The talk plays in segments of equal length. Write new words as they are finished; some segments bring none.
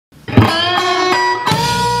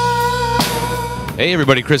Hey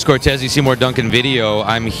everybody, Chris Cortese, Seymour Duncan Video.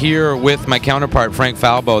 I'm here with my counterpart, Frank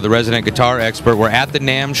Falbo, the resident guitar expert. We're at the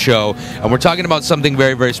NAMM show, and we're talking about something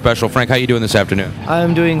very, very special. Frank, how you doing this afternoon?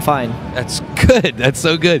 I'm doing fine. That's good. That's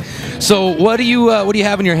so good. So, what do you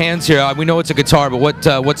have in your hands here? We know it's a guitar, but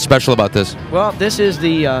what's special about this? Well, this is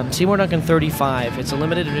the Seymour Duncan 35. It's a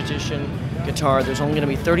limited edition guitar. There's only going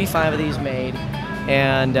to be 35 of these made,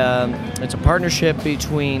 and it's a partnership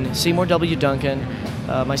between Seymour W. Duncan,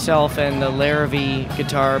 myself, and the Larrivee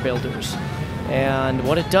guitar builders. And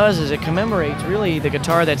what it does is it commemorates really the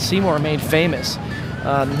guitar that Seymour made famous.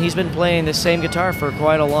 He's been playing the same guitar for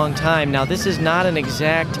quite a long time. Now, this is not an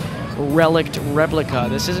exact relict replica.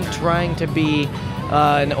 This isn't trying to be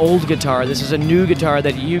an old guitar. This is a new guitar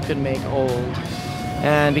that you can make old.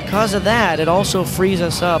 And because of that, it also frees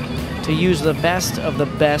us up to use the best of the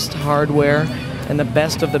best hardware and the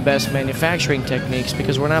best of the best manufacturing techniques,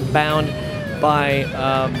 because we're not bound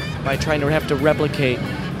by trying to have to replicate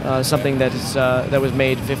something that was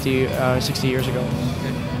made 50, 60 years ago.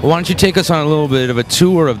 Well, why don't you take us on a little bit of a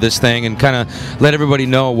tour of this thing and kind of let everybody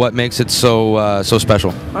know what makes it so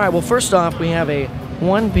special. All right. Well, first off, we have a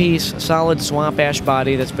one-piece solid swamp ash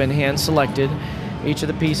body that's been hand-selected. Each of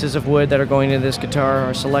the pieces of wood that are going into this guitar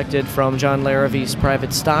are selected from John Larrivee's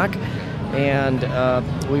private stock, and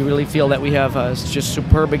we really feel that we have a just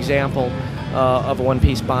superb example of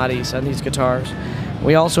one-piece bodies on these guitars.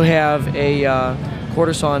 We also have a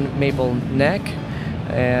quarter-sawn maple neck,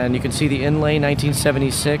 and you can see the inlay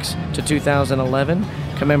 1976 to 2011,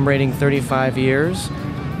 commemorating 35 years.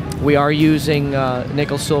 We are using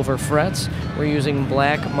nickel-silver frets. We're using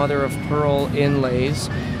black mother-of-pearl inlays.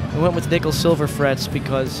 We went with nickel-silver frets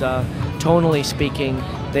because, tonally speaking,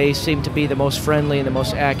 they seem to be the most friendly and the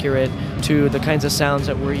most accurate to the kinds of sounds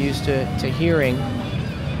that we're used to hearing.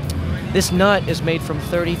 This nut is made from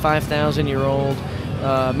 35,000-year-old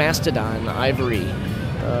mastodon ivory,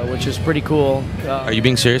 which is pretty cool. Are you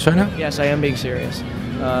being serious right now? Yes, I am being serious.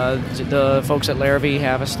 The folks at Larrivee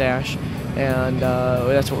have a stash, and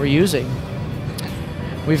that's what we're using.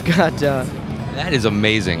 We've got... that is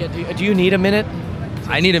amazing. Yeah, do you need a minute?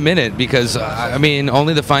 I need a minute because, I mean,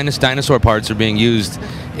 only the finest dinosaur parts are being used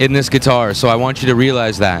in this guitar, so I want you to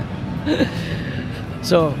realize that.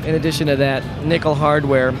 So, in addition to that, nickel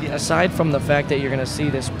hardware, aside from the fact that you're going to see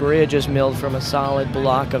this bridge is milled from a solid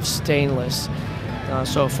block of stainless,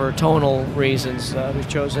 so for tonal reasons, we've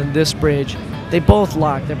chosen this bridge. They both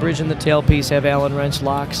lock. The bridge and the tailpiece have Allen wrench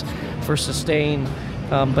locks for sustain,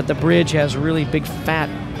 but the bridge has really big fat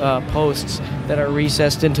posts that are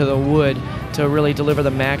recessed into the wood to really deliver the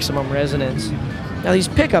maximum resonance. Now, these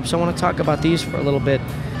pickups, I want to talk about these for a little bit.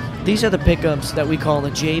 These are the pickups that we call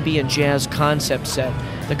the JB and Jazz concept set.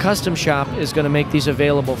 The custom shop is going to make these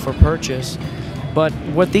available for purchase. But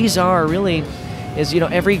what these are really is, you know,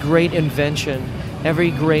 every great invention,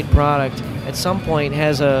 every great product at some point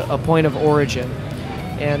has a point of origin.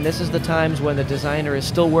 And this is the times when the designer is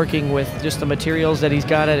still working with just the materials that he's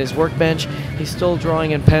got at his workbench. He's still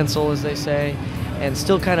drawing in pencil, as they say, and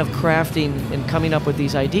still kind of crafting and coming up with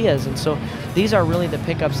these ideas. And so these are really the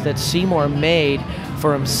pickups that Seymour made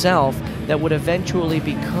for himself that would eventually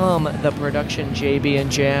become the production JB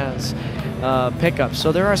and Jazz pickups.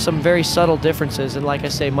 So there are some very subtle differences, and like I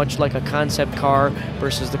say, much like a concept car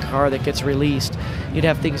versus the car that gets released, you'd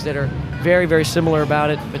have things that are very, very similar about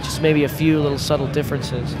it, but just maybe a few little subtle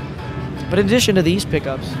differences. But in addition to these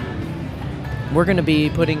pickups, we're going to be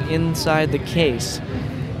putting inside the case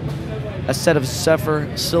a set of Zephyr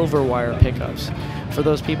silver wire pickups for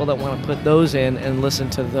those people that want to put those in and listen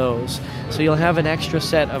to those. So you'll have an extra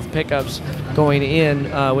set of pickups going in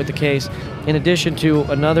with the case, in addition to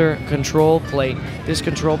another control plate. This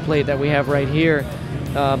control plate that we have right here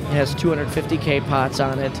has 250K pots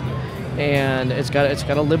on it, and it's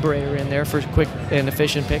got a liberator in there for quick and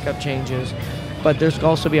efficient pickup changes. But there's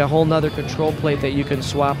also be a whole nother control plate that you can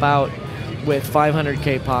swap out with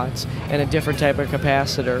 500K pots and a different type of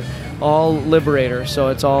capacitor, all liberator, so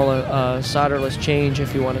it's all a solderless change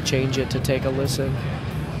if you want to change it to take a listen.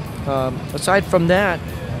 Aside from that,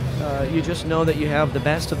 you just know that you have the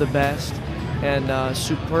best of the best and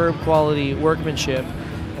superb quality workmanship,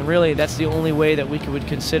 and really that's the only way that we would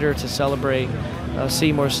consider to celebrate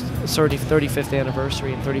Seymour's 35th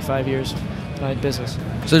anniversary and 35 years in business.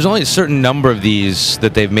 So there's only a certain number of these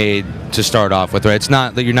that they've made to start off with, right? It's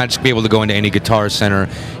not that you're not just be able to go into any guitar center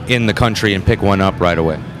in the country and pick one up right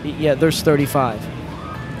away. Yeah, there's 35.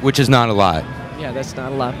 Which is not a lot. Yeah, that's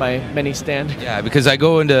not a lot by many standards. Yeah, because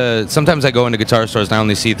sometimes I go into guitar stores and I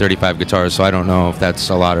only see 35 guitars, so I don't know if that's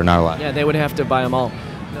a lot or not a lot. Yeah, they would have to buy them all.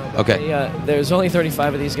 No, okay. There's only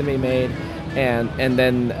 35 of these going to be made, and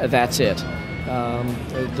then that's it.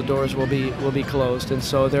 the doors will be closed, and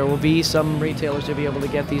so there will be some retailers to be able to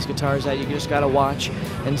get these guitars that you just got to watch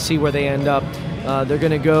and see where they end up. They're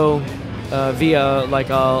going to go via like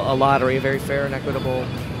a lottery, a very fair and equitable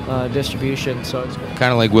distribution. So it's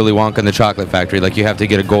kind of like Willy Wonka and the Chocolate Factory. Like you have to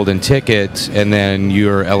get a golden ticket, and then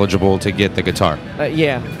you're eligible to get the guitar.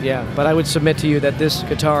 Yeah. But I would submit to you that this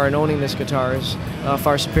guitar and owning this guitar is a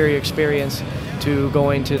far superior experience to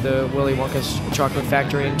going to the Willy Wonka's Chocolate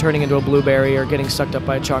Factory and turning into a blueberry or getting sucked up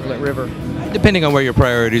by a chocolate river. Depending on where your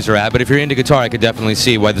priorities are at, but if you're into guitar, I could definitely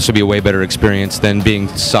see why this would be a way better experience than being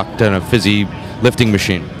sucked in a fizzy lifting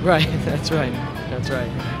machine. Right, that's right.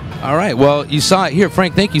 All right, well, you saw it here.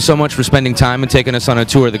 Frank, thank you so much for spending time and taking us on a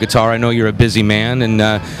tour of the guitar. I know you're a busy man,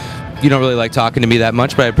 and you don't really like talking to me that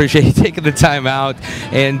much, but I appreciate you taking the time out.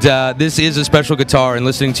 And this is a special guitar, and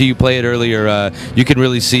listening to you play it earlier, you can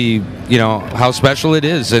really see, how special it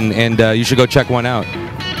is, and you should go check one out.